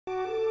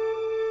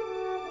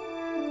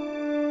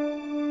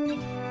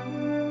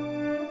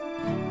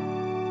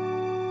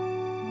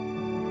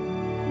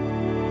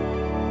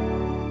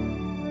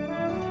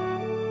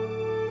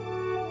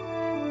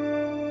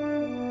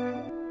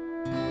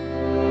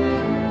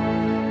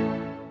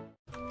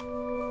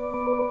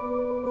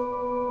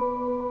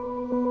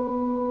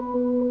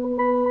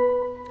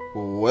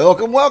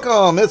Welcome,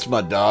 welcome! It's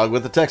Mud Dog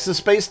with the Texas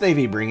Space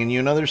Navy bringing you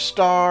another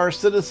Star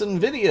Citizen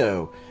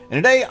video.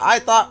 And today I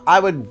thought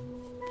I would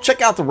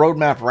check out the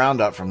Roadmap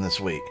Roundup from this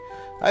week.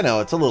 I know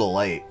it's a little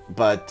late,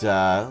 but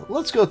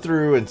let's go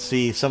through and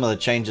see some of the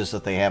changes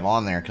that they have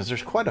on there because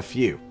there's quite a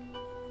few.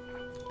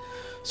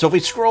 So if we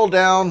scroll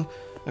down,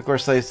 of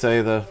course they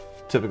say the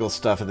typical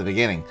stuff at the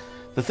beginning.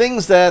 The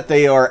things that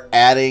they are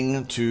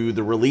adding to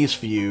the release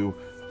view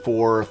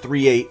for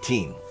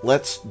 3.18.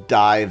 Let's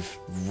dive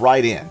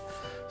right in.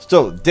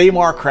 So,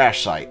 Daymar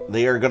crash site.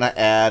 They are going to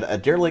add a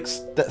derelict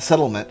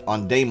settlement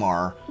on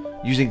Daymar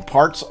using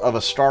parts of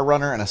a Star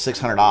Runner and a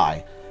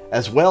 600i,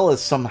 as well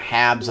as some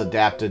HABs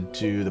adapted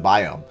to the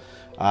biome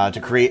to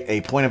create a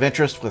point of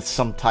interest with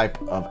some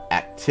type of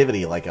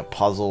activity like a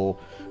puzzle,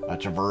 a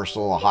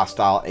traversal, a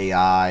hostile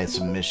AI,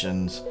 some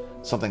missions,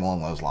 something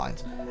along those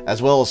lines,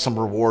 as well as some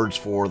rewards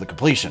for the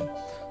completion.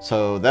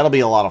 So that'll be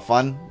a lot of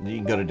fun. You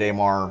can go to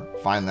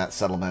Daymar, find that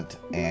settlement,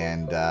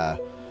 and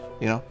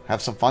you know,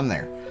 have some fun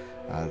there.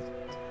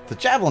 The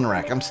Javelin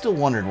Wreck, I'm still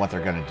wondering what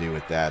they're going to do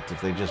with that. If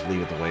they just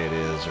leave it the way it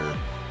is, or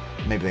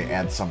maybe they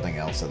add something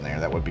else in there.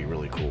 That would be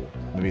really cool.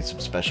 Maybe some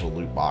special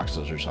loot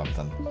boxes or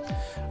something.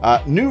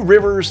 New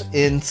rivers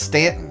in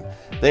Stanton.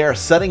 They are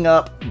setting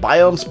up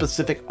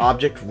biome-specific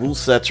object rule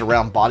sets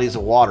around bodies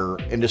of water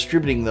and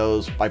distributing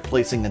those by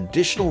placing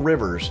additional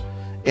rivers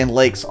in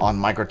lakes on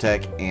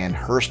Microtech and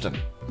Hurston.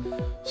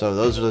 So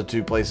those are the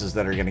two places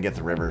that are going to get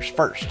the rivers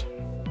first.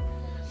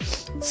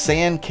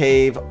 Sand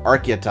Cave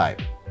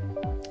Archetype.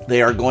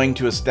 They are going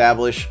to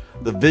establish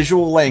the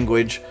visual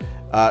language,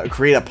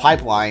 create a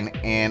pipeline,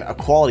 and a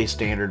quality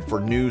standard for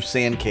new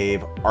Sand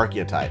Cave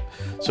Archetype.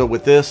 So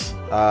with this,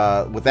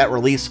 with that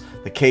release,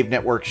 the cave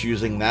networks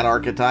using that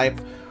archetype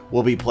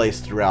will be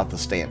placed throughout the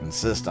Stanton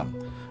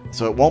system.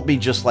 So it won't be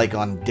just like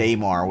on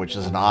Daymar, which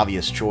is an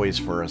obvious choice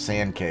for a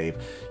sand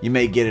cave. You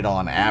may get it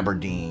on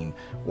Aberdeen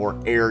or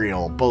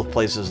Ariel, both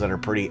places that are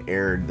pretty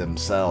arid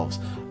themselves.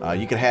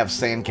 You could have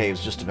sand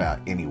caves just about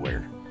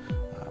anywhere.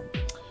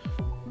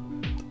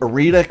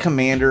 Arena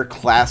Commander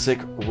Classic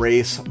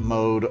Race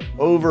Mode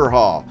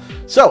Overhaul.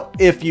 So,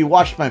 if you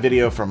watched my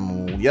video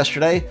from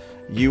yesterday,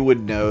 you would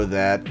know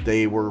that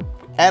they were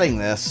adding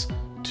this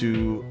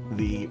to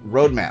the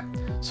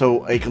roadmap.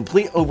 So, a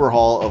complete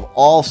overhaul of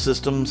all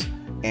systems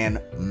and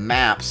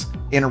maps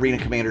in Arena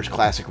Commander's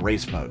Classic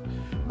Race Mode.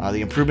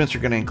 The improvements are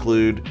going to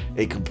include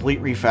a complete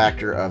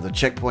refactor of the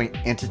checkpoint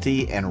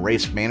entity and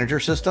race manager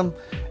system,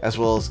 as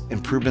well as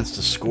improvements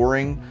to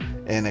scoring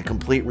and a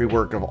complete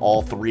rework of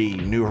all three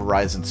New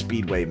Horizons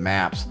Speedway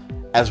maps,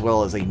 as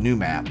well as a new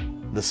map,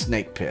 the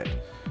Snake Pit,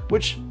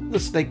 which the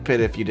Snake Pit,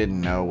 if you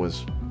didn't know,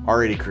 was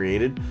already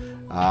created.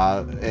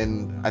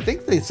 And I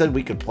think they said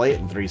we could play it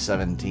in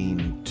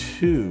 3.17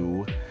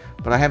 too,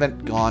 but I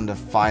haven't gone to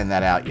find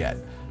that out yet.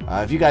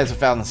 If you guys have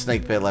found the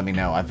Snake Pit, let me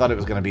know. I thought it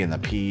was going to be in the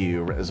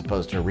PU as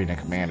opposed to Arena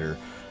Commander.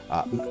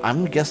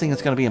 I'm guessing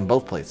it's going to be in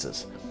both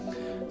places.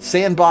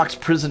 Sandbox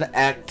Prison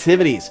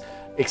Activities.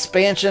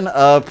 Expansion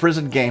of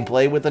prison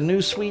gameplay with a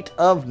new suite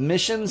of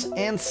missions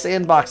and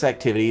sandbox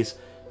activities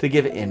to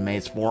give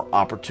inmates more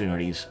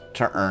opportunities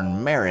to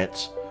earn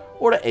merits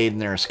or to aid in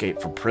their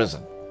escape from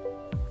prison.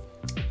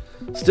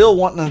 Still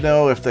wanting to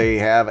know if they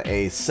have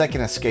a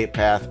second escape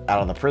path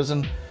out of the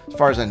prison. As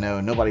far as I know,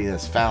 nobody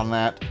has found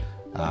that.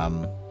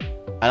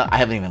 I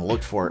haven't even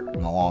looked for it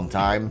in a long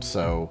time,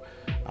 so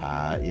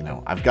you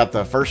know, I've got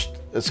the first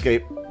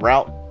escape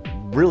route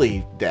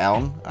really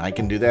down. I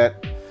can do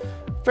that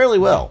fairly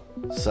well.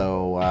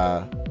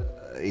 So,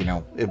 you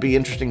know, it'd be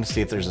interesting to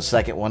see if there's a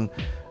second one.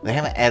 They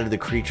haven't added the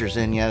creatures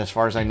in yet, as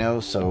far as I know,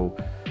 so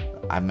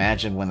I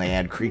imagine when they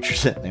add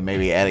creatures in, they may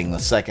be adding the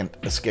second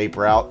escape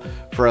route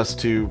for us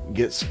to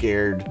get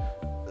scared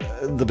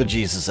the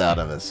bejesus out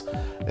of us.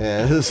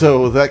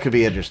 So that could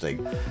be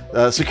interesting.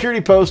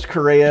 Security Post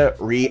Korea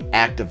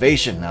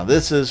reactivation. Now,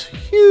 this is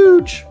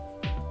huge.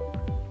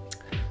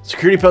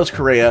 Security Post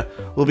Korea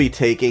will be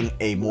taking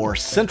a more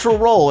central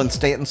role in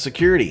Stanton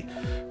security.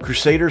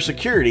 Crusader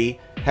Security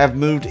have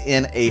moved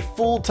in a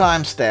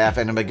full-time staff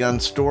and have begun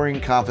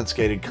storing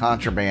confiscated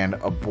contraband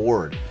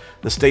aboard.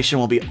 The station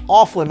will be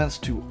off-limits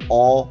to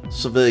all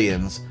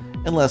civilians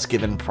unless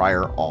given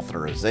prior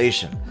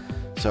authorization.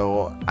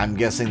 So I'm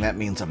guessing that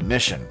means a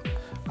mission.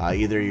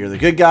 Either you're the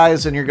good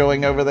guys and you're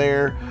going over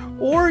there,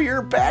 or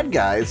you're bad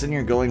guys and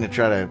you're going to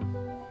try to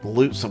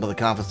loot some of the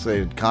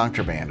confiscated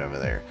contraband over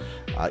there.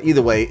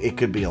 Either way, it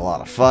could be a lot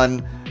of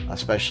fun,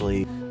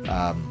 especially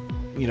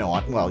you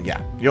know, well,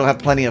 yeah, you'll have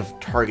plenty of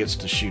targets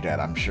to shoot at,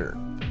 I'm sure.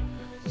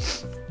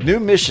 New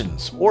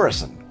missions,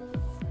 Orison.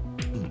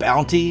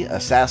 Bounty,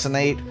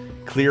 assassinate,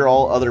 clear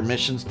all other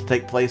missions to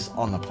take place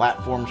on the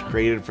platforms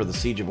created for the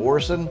Siege of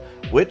Orison,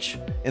 which,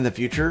 in the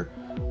future,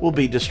 will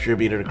be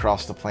distributed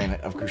across the planet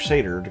of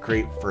Crusader to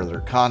create further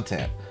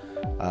content.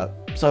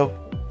 So,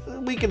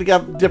 we could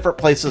have different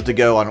places to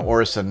go on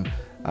Orison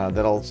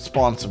that'll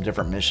spawn some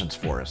different missions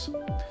for us.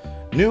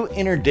 New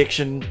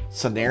interdiction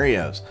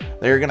scenarios.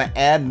 They're going to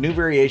add new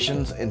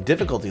variations and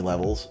difficulty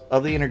levels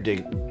of the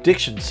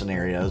interdiction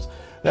scenarios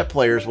that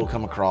players will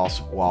come across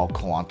while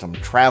quantum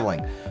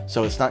traveling.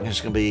 So it's not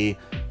just going to be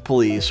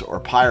police or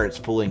pirates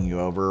pulling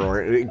you over,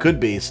 or it could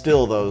be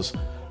still those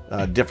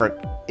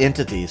different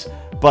entities,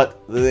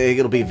 but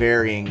it'll be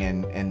varying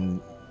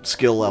in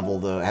skill level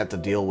to have to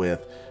deal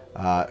with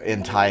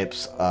in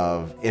types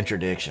of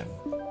interdiction.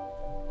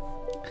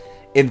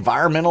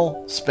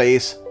 Environmental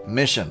space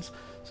missions.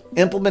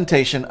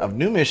 Implementation of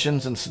new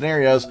missions and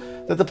scenarios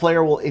that the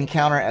player will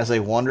encounter as they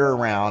wander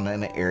around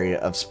an area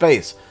of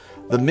space.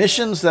 The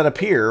missions that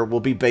appear will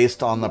be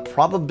based on the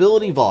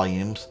probability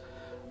volumes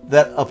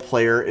that a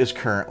player is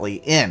currently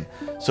in.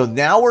 So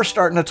now we're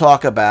starting to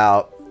talk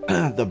about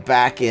the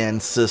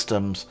back-end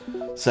systems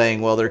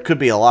saying, well, there could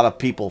be a lot of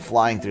people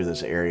flying through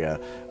this area.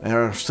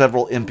 There are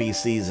several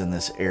NPCs in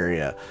this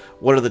area.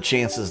 What are the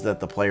chances that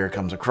the player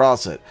comes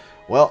across it?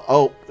 Well,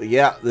 oh,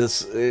 yeah,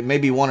 it may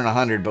be 1 in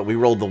 100, but we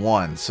rolled the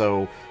 1.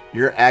 So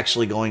you're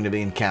actually going to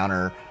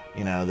encounter,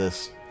 you know,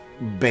 this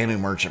Banu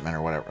merchantman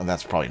or whatever.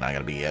 That's probably not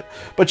going to be it,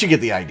 but you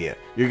get the idea.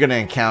 You're going to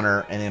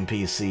encounter an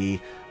NPC,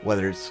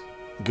 whether it's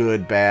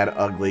good, bad,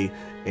 ugly,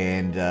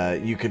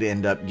 and you could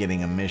end up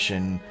getting a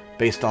mission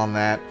based on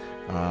that,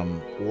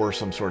 or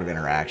some sort of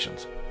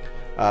interactions.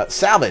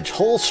 Salvage,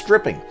 hull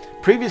stripping.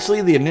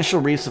 Previously, the initial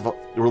release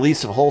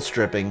of hull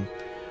stripping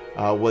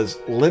was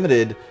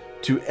limited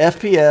to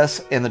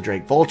FPS and the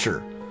Drake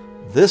Vulture.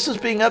 This is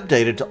being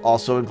updated to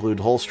also include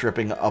hull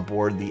stripping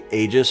aboard the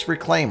Aegis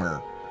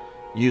Reclaimer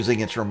using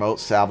its remote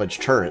salvage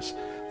turrets.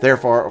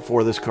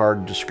 Therefore, this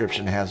card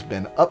description has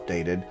been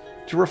updated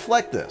to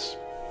reflect this.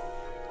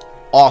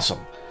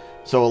 Awesome.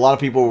 So a lot of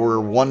people were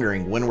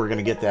wondering when we're going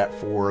to get that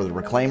for the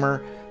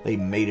Reclaimer. They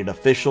made it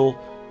official.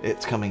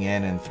 It's coming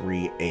in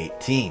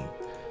 3/18.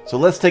 So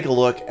let's take a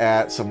look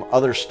at some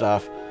other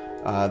stuff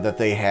that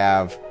they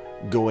have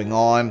going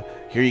on.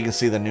 Here you can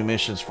see the new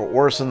missions for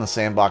Orison, the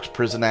sandbox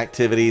prison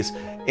activities,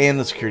 and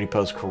the security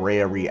post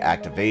Correa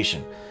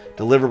reactivation.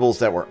 Deliverables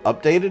that were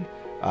updated: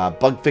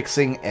 bug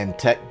fixing and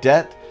tech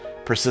debt,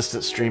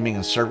 persistent streaming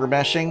and server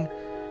meshing.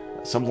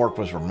 Some work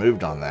was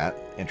removed on that.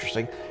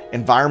 Interesting.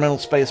 Environmental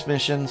space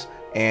missions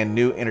and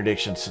new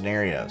interdiction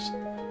scenarios.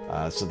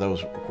 So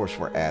those, of course,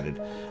 were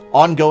added.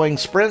 Ongoing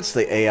sprints,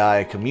 the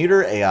AI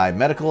commuter, AI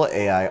medical,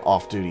 AI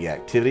off-duty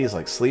activities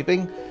like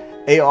sleeping,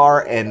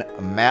 AR and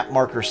map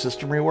marker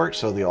system rework,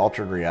 so the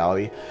altered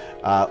reality.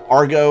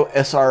 Argo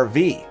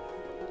SRV,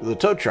 the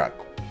tow truck.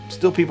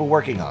 Still people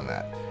working on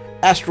that.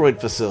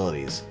 Asteroid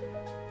facilities.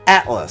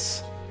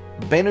 Atlas.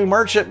 Banu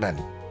merchantman.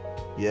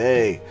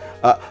 Yay.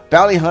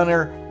 Bounty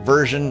Hunter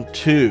version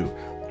 2.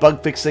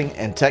 Bug fixing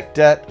and tech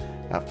debt.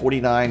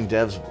 49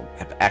 devs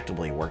have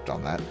actively worked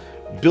on that.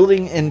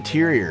 Building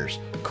interiors.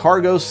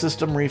 Cargo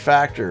system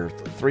refactor.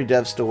 3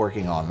 devs still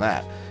working on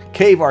that.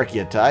 Cave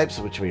archetypes,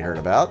 which we heard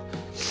about.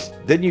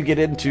 Then you get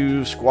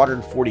into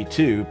Squadron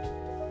 42.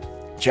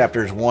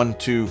 Chapters 1,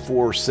 2,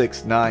 4,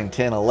 6, 9,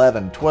 10,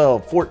 11,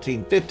 12,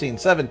 14, 15,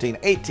 17,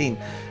 18,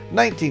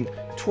 19,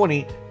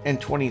 20,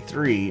 and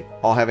 23,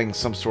 all having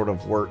some sort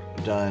of work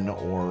done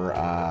or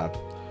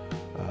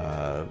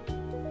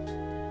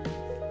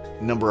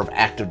number of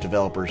active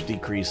developers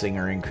decreasing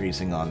or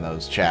increasing on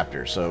those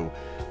chapters. So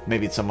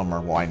maybe some of them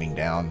are winding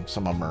down,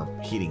 some of them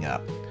are heating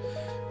up.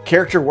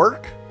 Character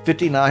work,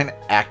 59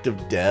 active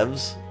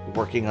devs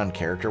working on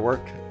character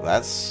work.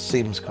 That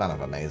seems kind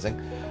of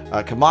amazing.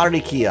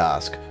 Commodity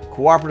kiosk,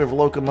 cooperative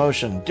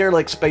locomotion,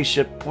 derelict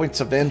spaceship points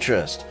of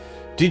interest,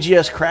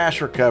 DGS crash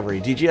recovery,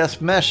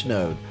 DGS mesh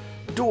node,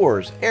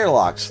 doors,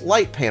 airlocks,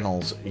 light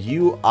panels,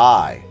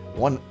 UI.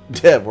 1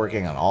 dev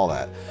working on all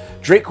that.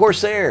 Drake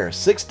Corsair,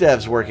 6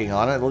 devs working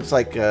on it. It looks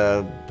like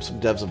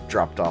some devs have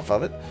dropped off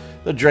of it.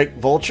 The Drake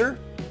Vulture,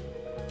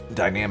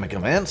 dynamic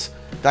events,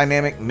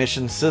 dynamic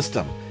mission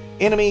system,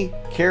 enemy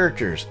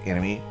characters,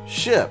 enemy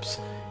ships,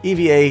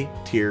 EVA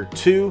Tier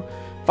 2,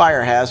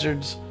 fire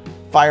hazards,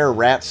 fire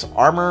rats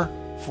armor,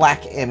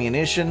 flak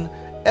ammunition,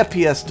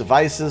 FPS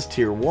devices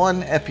Tier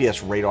 1,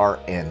 FPS radar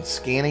and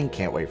scanning,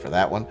 can't wait for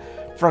that one,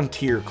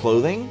 Frontier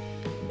clothing,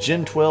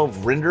 Gen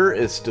 12 render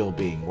is still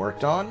being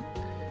worked on,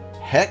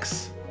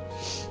 Hex,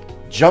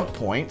 jump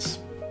points,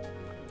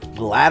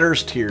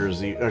 ladders Tier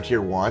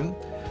 1,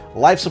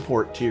 life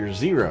support Tier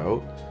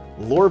 0,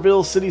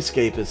 Loreville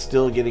Cityscape is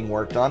still getting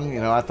worked on. You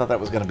know, I thought that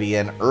was going to be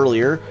in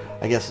earlier.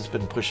 I guess it's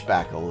been pushed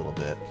back a little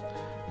bit.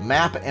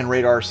 Map and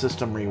radar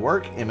system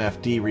rework,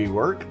 MFD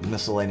rework,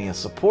 miscellaneous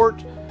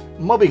support,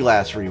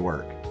 Mobiglass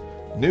rework,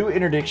 new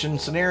interdiction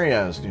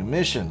scenarios, new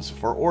missions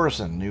for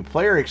Orison, new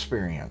player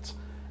experience,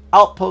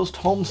 Outpost,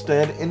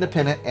 Homestead,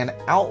 Independent, and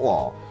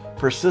Outlaw,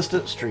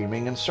 persistent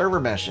streaming and server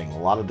meshing. A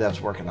lot of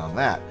devs working on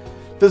that.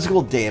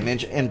 Physical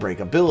damage and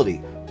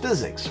breakability,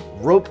 physics,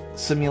 rope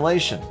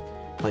simulation,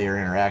 player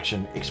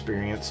interaction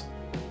experience,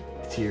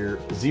 Tier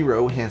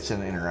 0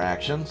 Henson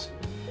interactions,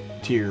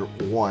 Tier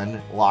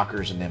 1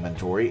 lockers and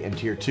inventory, and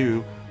Tier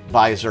 2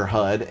 visor,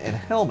 HUD, and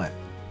helmet.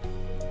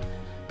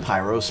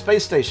 Pyro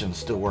space station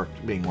still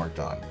being worked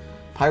on.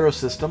 Pyro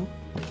system,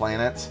 the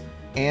planets,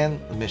 and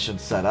mission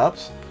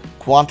setups,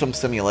 quantum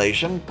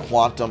simulation,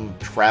 quantum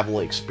travel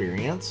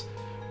experience,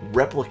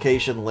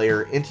 replication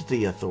layer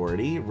entity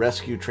authority,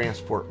 rescue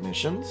transport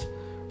missions,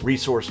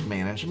 resource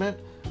management,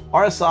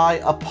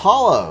 RSI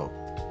Apollo,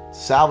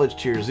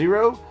 salvage tier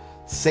 0,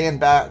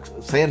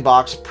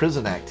 sandbox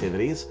prison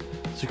activities,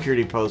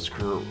 security post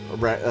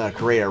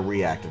Korea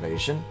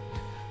reactivation,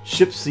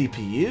 ship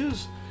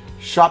CPUs,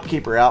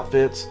 shopkeeper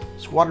outfits,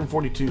 Squadron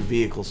 42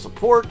 vehicle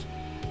support,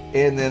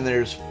 and then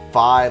there's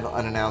 5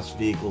 unannounced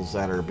vehicles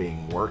that are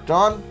being worked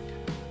on.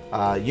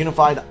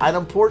 Unified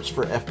item ports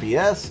for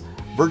FPS,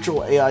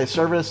 virtual AI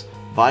service,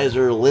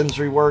 visor lens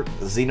rework,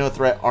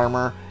 Xenothreat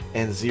armor,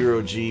 and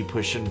zero-G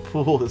push and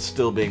pull is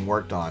still being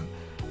worked on.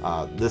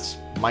 This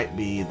might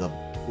be the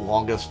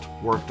longest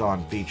worked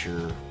on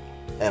feature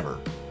ever.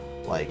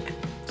 Like,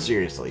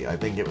 seriously, I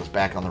think it was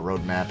back on the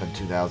roadmap in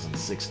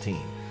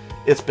 2016.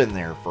 It's been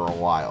there for a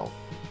while.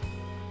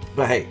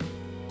 But hey,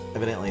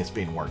 evidently it's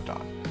being worked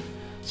on.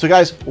 So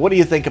guys, what do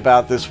you think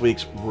about this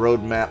week's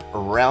Roadmap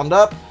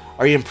Roundup?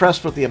 Are you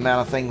impressed with the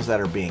amount of things that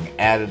are being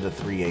added to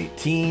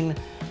 3.18?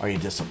 Are you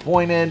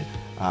disappointed?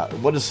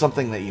 What is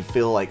something that you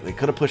feel like they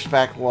could have pushed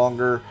back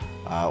longer,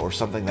 or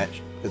something that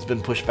has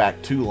been pushed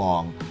back too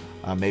long?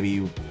 Maybe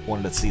you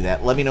wanted to see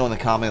that. Let me know in the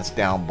comments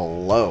down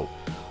below.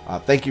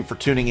 Thank you for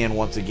tuning in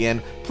once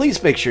again.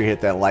 Please make sure you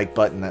hit that like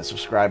button, that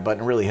subscribe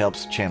button. It really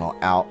helps the channel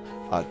out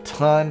a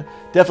ton.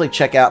 Definitely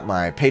check out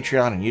my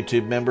Patreon and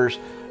YouTube members.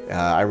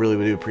 I really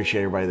do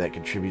appreciate everybody that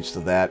contributes to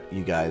that.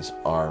 You guys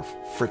are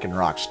freaking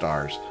rock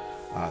stars.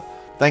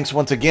 Thanks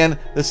once again.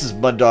 This is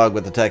Mud Dog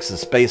with the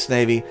Texas Space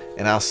Navy,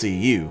 and I'll see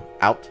you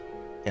out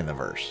in the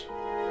verse.